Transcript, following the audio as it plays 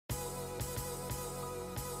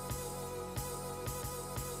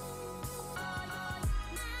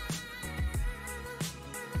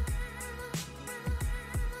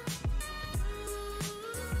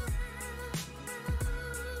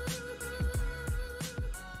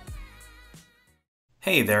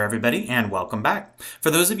Hey there everybody, and welcome back. For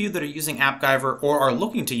those of you that are using Appgyver or are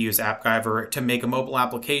looking to use Appgyver to make a mobile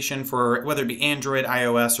application for whether it be Android,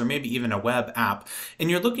 iOS, or maybe even a web app, and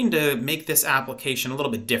you're looking to make this application a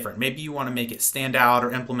little bit different, maybe you want to make it stand out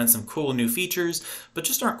or implement some cool new features, but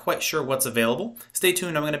just aren't quite sure what's available, stay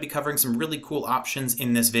tuned. I'm going to be covering some really cool options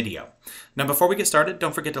in this video. Now before we get started,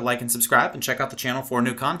 don't forget to like and subscribe and check out the channel for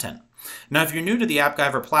new content. Now, if you're new to the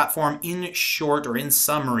Appgyver platform, in short or in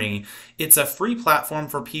summary, it's a free platform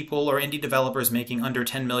for people or indie developers making under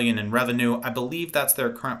 10 million in revenue. I believe that's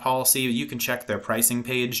their current policy. You can check their pricing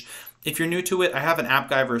page. If you're new to it, I have an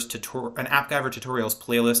Appgyver tutorials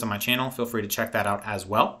playlist on my channel. Feel free to check that out as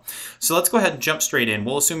well. So let's go ahead and jump straight in.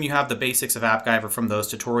 We'll assume you have the basics of Appgyver from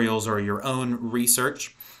those tutorials or your own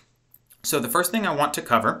research. So the first thing I want to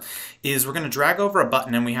cover is we're going to drag over a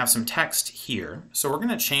button and we have some text here. So we're going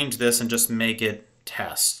to change this and just make it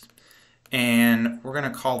test. And we're going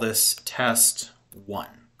to call this test 1.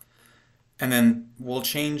 And then we'll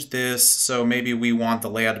change this so maybe we want the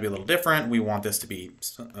layout to be a little different. We want this to be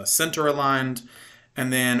center aligned.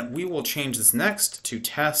 And then we will change this next to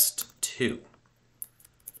test 2.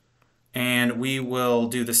 And we will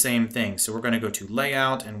do the same thing. So we're going to go to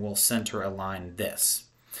layout and we'll center align this.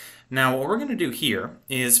 Now what we're going to do here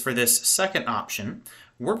is for this second option,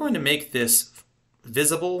 we're going to make this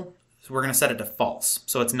visible. So we're going to set it to false.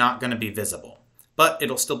 So it's not going to be visible, but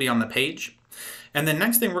it'll still be on the page. And the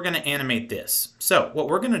next thing we're going to animate this. So what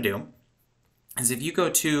we're going to do is if you go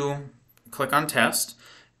to click on test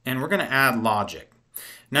and we're going to add logic.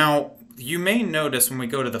 Now you may notice when we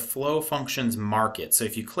go to the flow functions market. So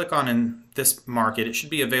if you click on in this market, it should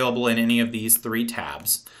be available in any of these 3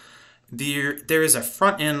 tabs. There is a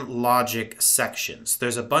front-end logic sections.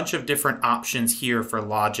 There's a bunch of different options here for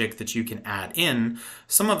logic that you can add in.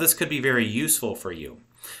 Some of this could be very useful for you.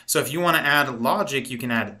 So if you want to add logic, you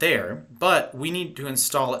can add it there, but we need to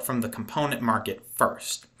install it from the component market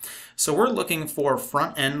first. So we're looking for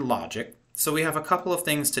front-end logic. So we have a couple of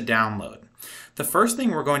things to download. The first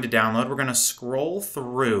thing we're going to download, we're going to scroll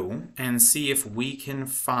through and see if we can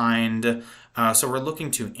find, so we're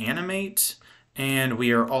looking to animate. And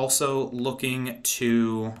we are also looking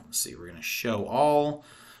to, let's see, we're going to show all.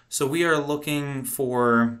 So we are looking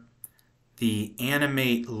for the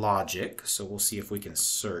animate logic. So we'll see if we can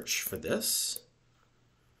search for this.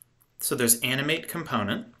 So there's animate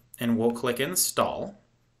component, and we'll click install.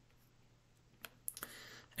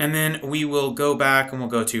 And then we will go back and we'll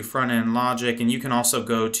go to front end logic, and you can also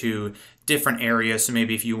go to different areas. So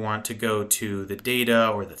maybe if you want to go to the data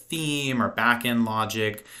or the theme or back end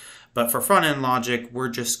logic. But for front-end logic, we're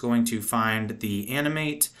just going to find the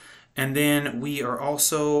animate, and then we are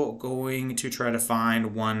also going to try to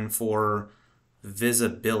find one for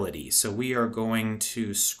visibility. So we are going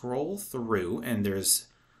to scroll through, and there's,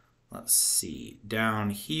 let's see,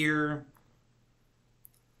 down here,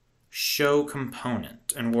 show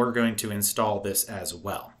component, and we're going to install this as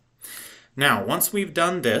well. Now, once we've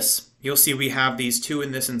done this, you'll see we have these 2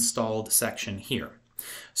 in this installed section here.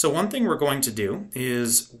 So one thing we're going to do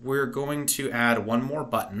is we're going to add one more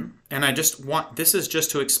button, and this is just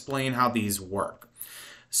to explain how these work.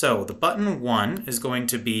 So the button 1 is going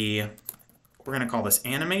to be, we're going to call this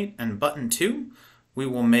animate, and button 2, we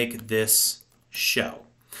will make this show.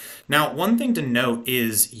 Now one thing to note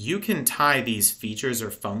is you can tie these features or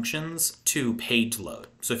functions to page load.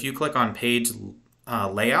 So if you click on page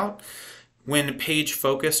layout, when page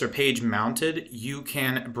focus or page mounted, you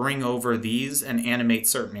can bring over these and animate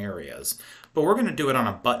certain areas. But we're going to do it on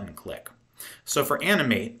a button click. So for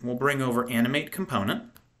animate, we'll bring over animate component,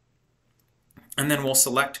 and then we'll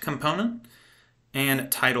select component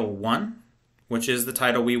and title 1, which is the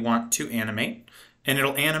title we want to animate, and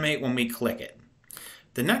it'll animate when we click it.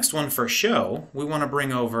 The next one for show, we want to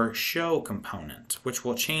bring over show component, which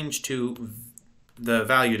will change to the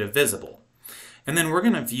value to visible. And then we're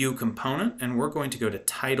going to view component, and we're going to go to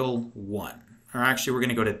title 1. Or actually, we're going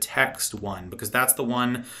to go to text 1, because that's the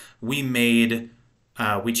one we made,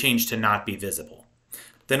 we changed to not be visible.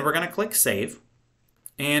 Then we're going to click save,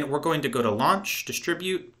 and we're going to go to launch,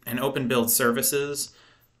 distribute, and open build services.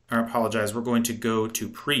 Or apologize, we're going to go to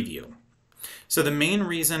preview. So the main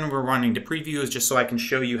reason we're wanting to preview is just so I can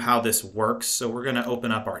show you how this works. So we're going to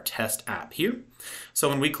open up our test app here. So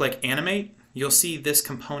when we click animate, you'll see this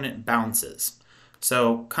component bounces.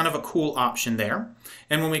 So kind of a cool option there.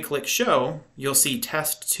 And when we click show, you'll see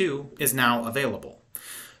test 2 is now available.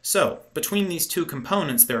 So between these 2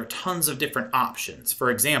 components, there are tons of different options.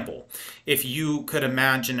 For example, if you could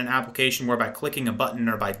imagine an application where by clicking a button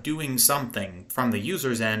or by doing something from the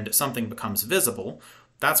user's end, something becomes visible,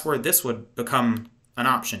 that's where this would become an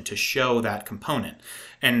option to show that component.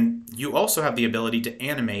 And you also have the ability to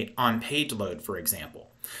animate on page load, for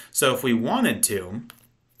example. So if we wanted to,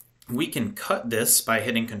 we can cut this by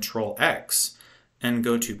hitting Control X and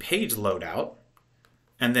go to page loadout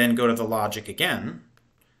and then go to the logic again.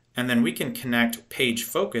 And then we can connect page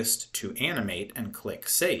focused to animate and click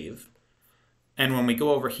save. And when we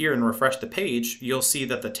go over here and refresh the page, you'll see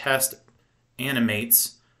that the test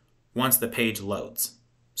animates once the page loads.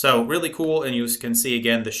 So really cool, and you can see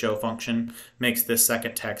again the show function makes this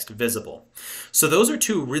second text visible. So those are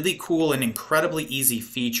two really cool and incredibly easy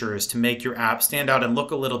features to make your app stand out and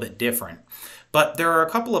look a little bit different. But there are a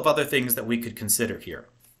couple of other things that we could consider here.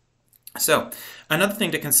 So another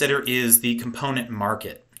thing to consider is the component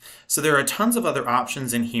market. So there are tons of other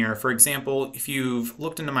options in here. For example, if you've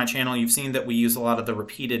looked into my channel, you've seen that we use a lot of the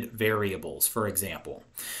repeated variables, for example.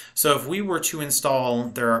 So if we were to install,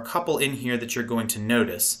 there are a couple in here that you're going to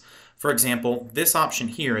notice. For example, this option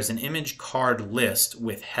here is an image card list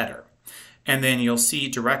with header. And then you'll see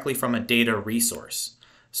directly from a data resource.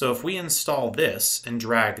 So if we install this and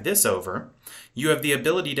drag this over, you have the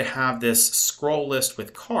ability to have this scroll list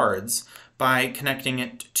with cards by connecting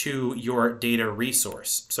it to your data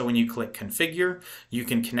resource. So when you click configure, you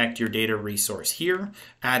can connect your data resource here,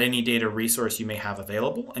 add any data resource you may have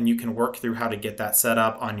available, and you can work through how to get that set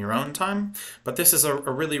up on your own time. But this is a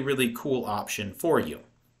really, really cool option for you.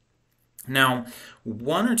 Now,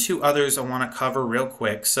 one or two others I want to cover real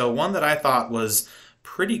quick. So one that I thought was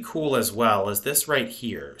pretty cool as well is this right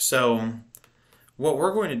here. So what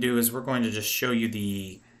we're going to do is we're going to just show you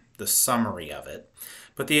the summary of it.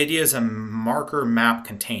 But the idea is a marker map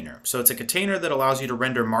container. So it's a container that allows you to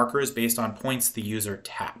render markers based on points the user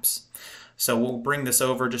taps. So we'll bring this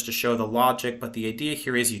over just to show the logic, but the idea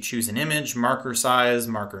here is you choose an image, marker size,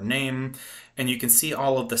 marker name, and you can see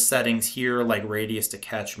all of the settings here like radius to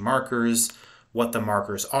catch markers, what the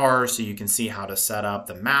markers are, so you can see how to set up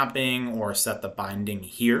the mapping or set the binding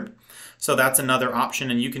here. So that's another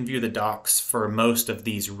option, and you can view the docs for most of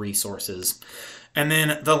these resources. And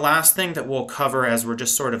then the last thing that we'll cover as we're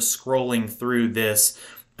just sort of scrolling through this,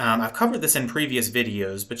 I've covered this in previous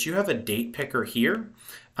videos, but you have a date picker here.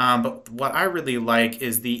 But what I really like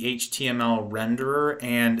is the HTML renderer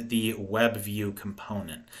and the web view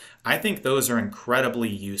component. I think those are incredibly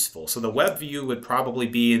useful. So the web view would probably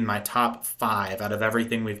be in my top 5 out of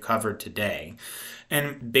everything we've covered today.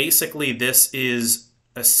 And basically this is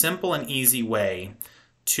a simple and easy way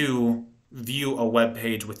to view a web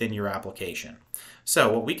page within your application.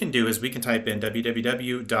 So what we can do is we can type in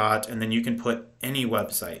www. And then you can put any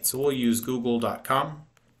website. So we'll use google.com.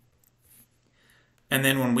 And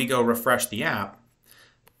then when we go refresh the app,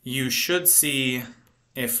 you should see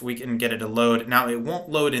if we can get it to load. Now it won't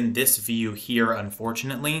load in this view here,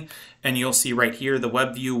 unfortunately. And you'll see right here, the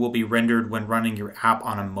web view will be rendered when running your app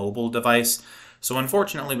on a mobile device. So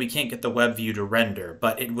unfortunately, we can't get the web view to render,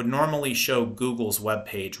 but it would normally show Google's web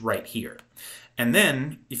page right here. And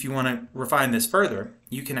then if you want to refine this further,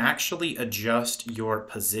 you can actually adjust your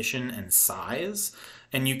position and size,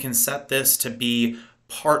 and you can set this to be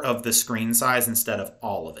part of the screen size instead of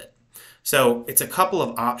all of it. So it's a couple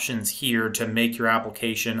of options here to make your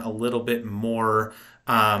application a little bit more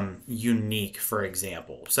unique, for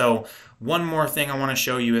example. So one more thing I want to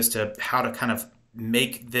show you as to how to kind of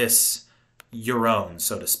make this your own,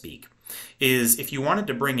 so to speak, is if you wanted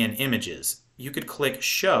to bring in images, you could click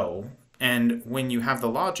show, and when you have the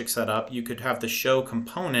logic set up, you could have the show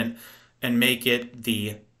component and make it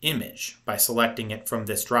the image by selecting it from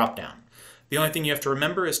this dropdown. The only thing you have to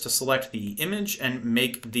remember is to select the image and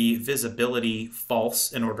make the visibility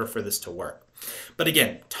false in order for this to work. But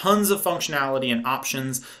again, tons of functionality and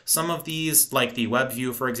options. Some of these, like the web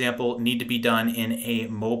view, for example, need to be done in a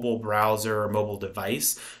mobile browser or mobile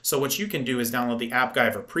device. So what you can do is download the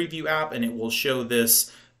Appgyver preview app, and it will show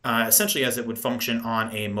this essentially as it would function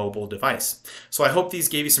on a mobile device. So I hope these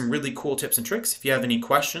gave you some really cool tips and tricks. If you have any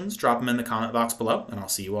questions, drop them in the comment box below, and I'll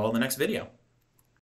see you all in the next video.